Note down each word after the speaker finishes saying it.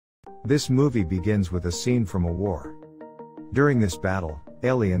This movie begins with a scene from a war. During this battle,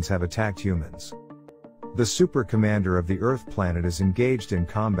 aliens have attacked humans. The super commander of the Earth planet is engaged in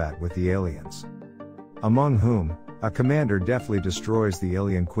combat with the aliens. Among whom, a commander deftly destroys the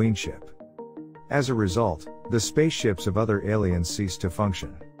alien queen ship. As a result, the spaceships of other aliens cease to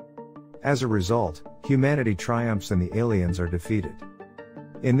function. As a result, humanity triumphs and the aliens are defeated.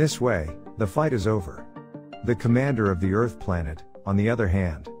 In this way, the fight is over. The commander of the Earth planet, on the other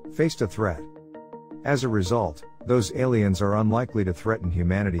hand, faced a threat. As a result, those aliens are unlikely to threaten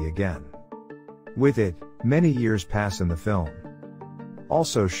humanity again. With it, many years pass in the film.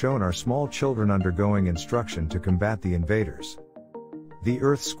 Also shown are small children undergoing instruction to combat the invaders. The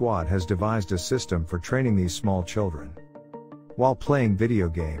Earth Squad has devised a system for training these small children. While playing video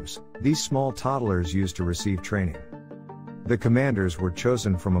games, these small toddlers used to receive training. The commanders were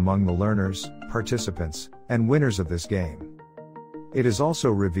chosen from among the learners, participants, and winners of this game. It is also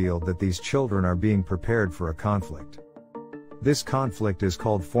revealed that these children are being prepared for a conflict. This conflict is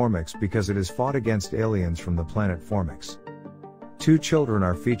called Formix because it is fought against aliens from the planet Formix. Two children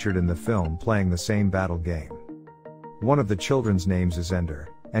are featured in the film playing the same battle game. One of the children's names is Ender,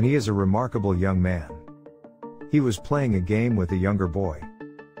 and he is a remarkable young man. He was playing a game with a younger boy.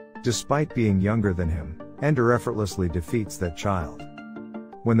 Despite being younger than him, Ender effortlessly defeats that child.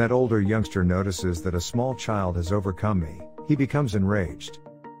 When that older youngster notices that a small child has overcome me, he becomes enraged.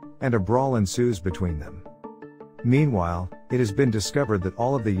 And a brawl ensues between them. Meanwhile, it has been discovered that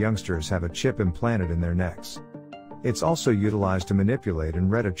all of the youngsters have a chip implanted in their necks. It's also utilized to manipulate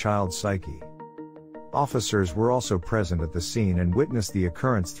and read a child's psyche. Officers were also present at the scene and witnessed the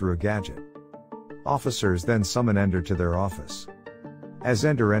occurrence through a gadget. Officers then summon Ender to their office. As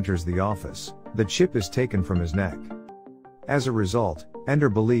Ender enters the office, the chip is taken from his neck. As a result, Ender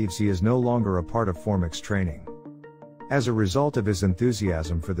believes he is no longer a part of Formix training. As a result of his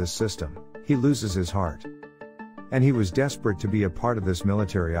enthusiasm for this system, he loses his heart. And he was desperate to be a part of this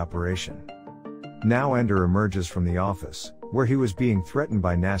military operation. Now Ender emerges from the office, where he was being threatened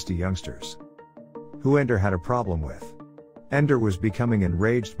by nasty youngsters. Who Ender had a problem with. Ender was becoming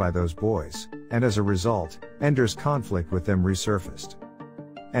enraged by those boys, and as a result, Ender's conflict with them resurfaced.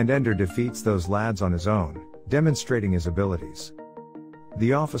 And Ender defeats those lads on his own, demonstrating his abilities.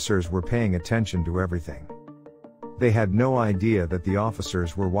 The officers were paying attention to everything. They had no idea that the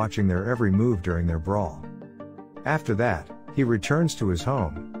officers were watching their every move during their brawl. After that, he returns to his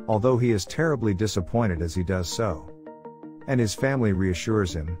home, although he is terribly disappointed as he does so. And his family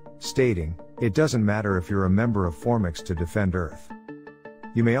reassures him, stating, "It doesn't matter if you're a member of Formix to defend Earth.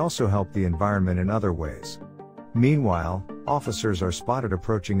 You may also help the environment in other ways." Meanwhile, officers are spotted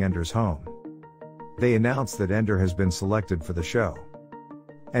approaching Ender's home. They announce that Ender has been selected for the show.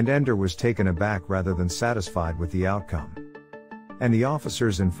 And Ender was taken aback rather than satisfied with the outcome. And the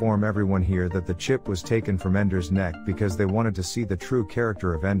officers inform everyone here that the chip was taken from Ender's neck because they wanted to see the true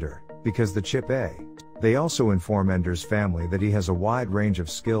character of Ender, because the chip A. They also inform Ender's family that he has a wide range of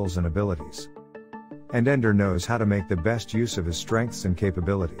skills and abilities. And Ender knows how to make the best use of his strengths and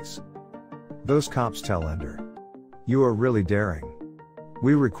capabilities. Those cops tell Ender, "You are really daring.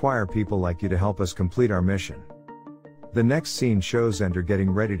 We require people like you to help us complete our mission." The next scene shows Ender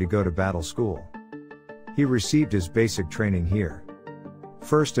getting ready to go to battle school. He received his basic training here.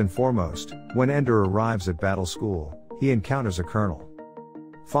 First and foremost, when Ender arrives at battle school, he encounters a colonel.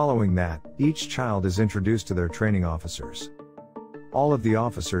 Following that, each child is introduced to their training officers. All of the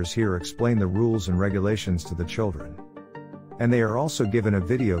officers here explain the rules and regulations to the children. And they are also given a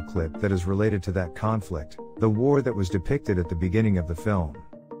video clip that is related to that conflict, the war that was depicted at the beginning of the film.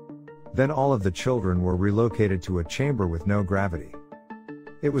 Then all of the children were relocated to a chamber with no gravity.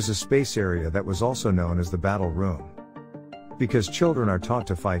 It was a space area that was also known as the battle room. Because children are taught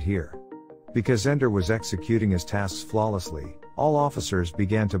to fight here. Because Ender was executing his tasks flawlessly, all officers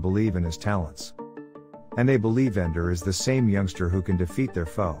began to believe in his talents. And they believe Ender is the same youngster who can defeat their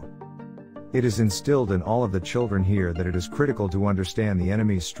foe. It is instilled in all of the children here that it is critical to understand the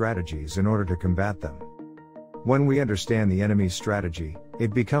enemy's strategies in order to combat them. When we understand the enemy's strategy,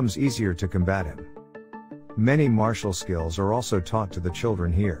 it becomes easier to combat him. Many martial skills are also taught to the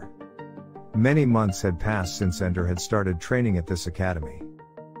children here. Many months had passed since Ender had started training at this academy.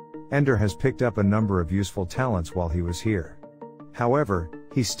 Ender has picked up a number of useful talents while he was here. However,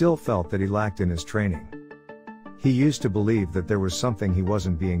 he still felt that he lacked in his training. He used to believe that there was something he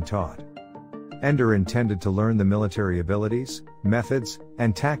wasn't being taught. Ender intended to learn the military abilities, methods,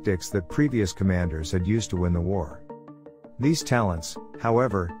 and tactics that previous commanders had used to win the war. These talents,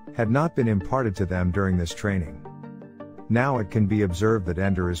 however, had not been imparted to them during this training. Now it can be observed that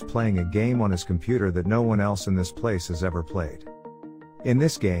Ender is playing a game on his computer that no one else in this place has ever played. In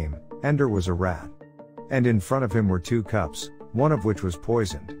this game, Ender was a rat. And in front of him were 2 cups, one of which was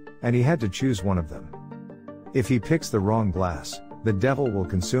poisoned, and he had to choose one of them. If he picks the wrong glass, the devil will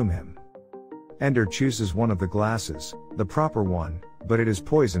consume him. Ender chooses one of the glasses, the proper one, but it is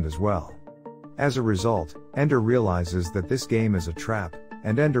poisoned as well. As a result, Ender realizes that this game is a trap,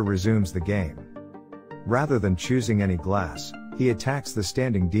 and Ender resumes the game. Rather than choosing any glass, he attacks the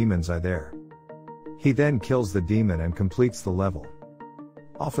standing demon's eye there. He then kills the demon and completes the level.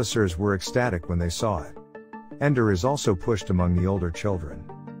 Officers were ecstatic when they saw it. Ender is also pushed among the older children.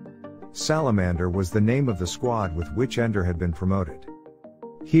 Salamander was the name of the squad with which Ender had been promoted.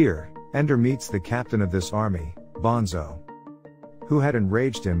 Here, Ender meets the captain of this army, Bonzo, who had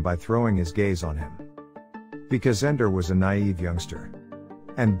enraged him by throwing his gaze on him. Because Ender was a naive youngster.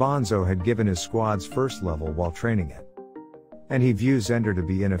 And Bonzo had given his squad's first level while training it. And he views Ender to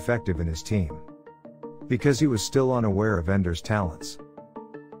be ineffective in his team. Because he was still unaware of Ender's talents.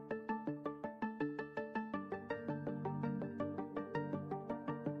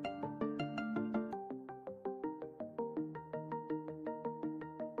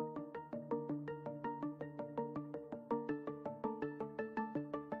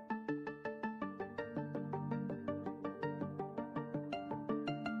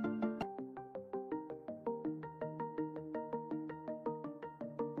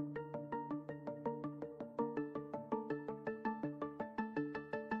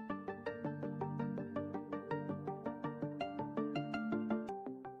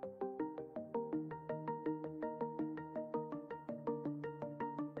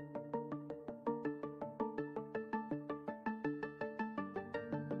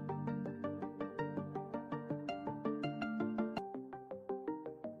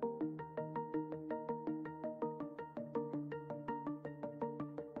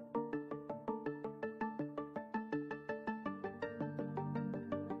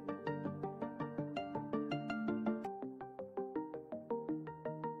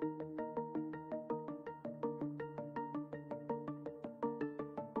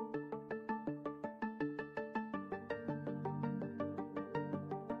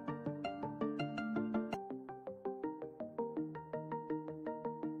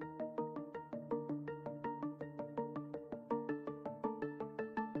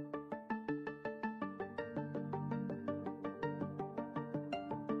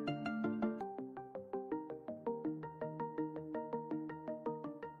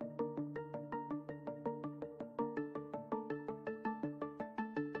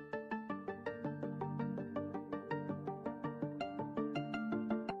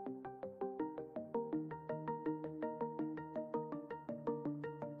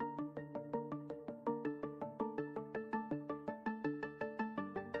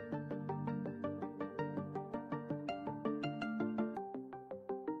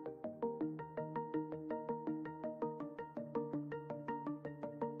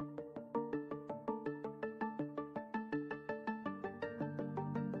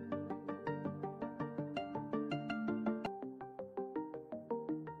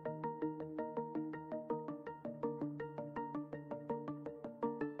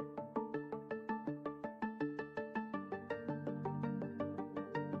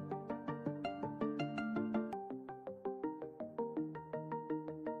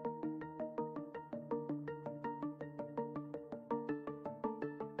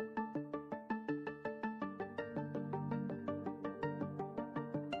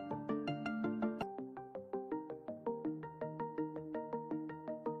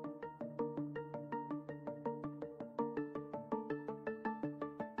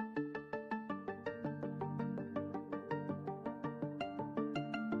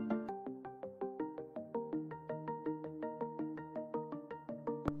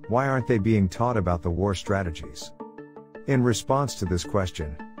 Why aren't they being taught about the war strategies? In response to this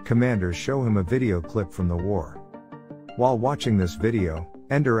question, commanders show him a video clip from the war. While watching this video,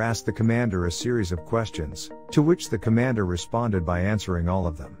 Ender asked the commander a series of questions, to which the commander responded by answering all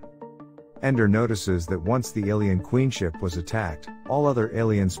of them. Ender notices that once the alien queenship was attacked, all other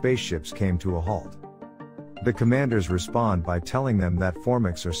alien spaceships came to a halt. The commanders respond by telling them that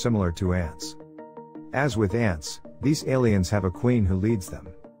formics are similar to ants. As with ants, these aliens have a queen who leads them.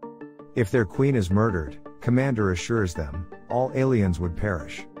 If their queen is murdered, commander assures them, all aliens would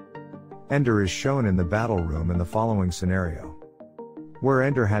perish. Ender is shown in the battle room in the following scenario, where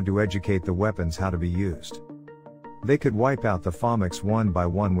Ender had to educate the weapons how to be used. They could wipe out the formics one by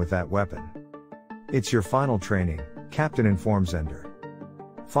one with that weapon. It's your final training, Captain informs Ender.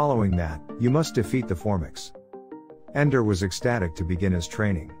 Following that, you must defeat the formics. Ender was ecstatic to begin his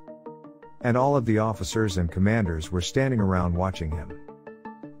training. And all of the officers and commanders were standing around watching him.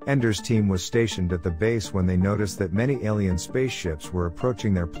 Ender's team was stationed at the base when they noticed that many alien spaceships were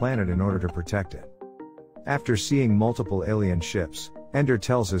approaching their planet in order to protect it. After seeing multiple alien ships, Ender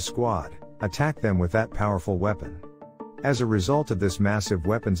tells his squad, attack them with that powerful weapon. As a result of this massive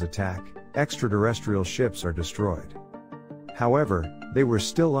weapons attack, extraterrestrial ships are destroyed. However, they were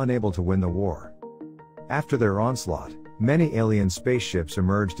still unable to win the war. After their onslaught, many alien spaceships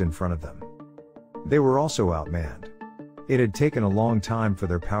emerged in front of them. They were also outmanned. It had taken a long time for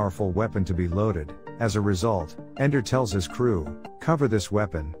their powerful weapon to be loaded. As a result, Ender tells his crew, cover this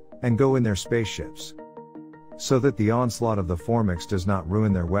weapon, and go in their spaceships, so that the onslaught of the Formix does not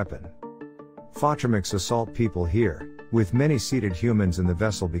ruin their weapon. Fotromix assault people here, with many seated humans in the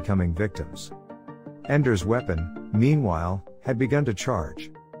vessel becoming victims. Ender's weapon, meanwhile, had begun to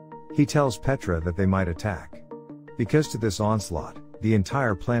charge. He tells Petra that they might attack, because to this onslaught, the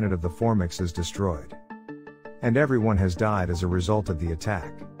entire planet of the Formix is destroyed, and everyone has died as a result of the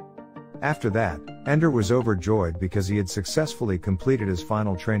attack. After that, Ender was overjoyed because he had successfully completed his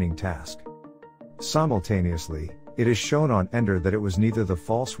final training task. Simultaneously, it is shown on Ender that it was neither the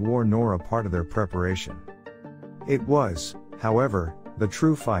false war nor a part of their preparation. It was, however, the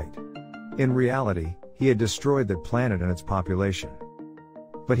true fight. In reality, he had destroyed that planet and its population.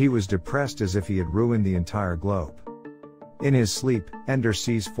 But he was depressed as if he had ruined the entire globe. In his sleep, Ender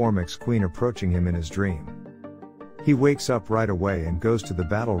sees Formix Queen approaching him in his dream. He wakes up right away and goes to the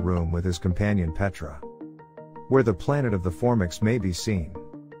battle room with his companion Petra, where the planet of the Formix may be seen.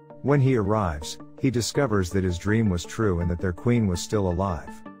 When he arrives, he discovers that his dream was true and that their queen was still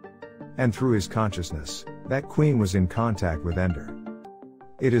alive. And through his consciousness, that queen was in contact with Ender.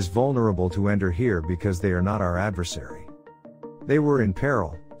 It is vulnerable to Ender here because they are not our adversary. They were in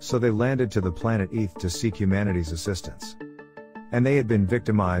peril, so they landed to the planet Eth to seek humanity's assistance. And they had been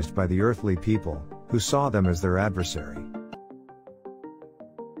victimized by the earthly people, who saw them as their adversary.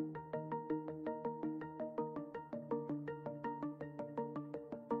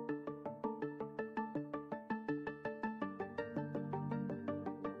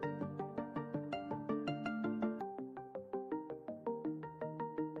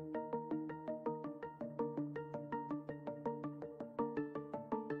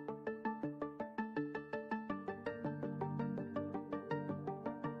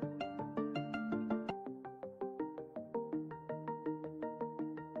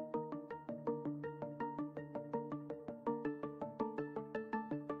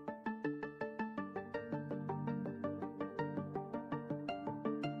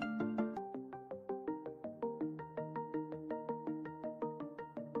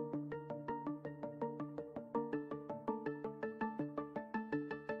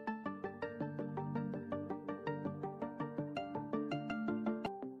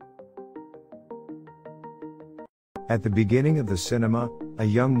 At the beginning of the cinema, a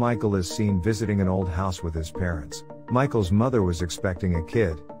young Michael is seen visiting an old house with his parents. Michael's mother was expecting a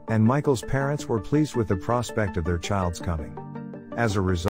kid, and Michael's parents were pleased with the prospect of their child's coming. As a result,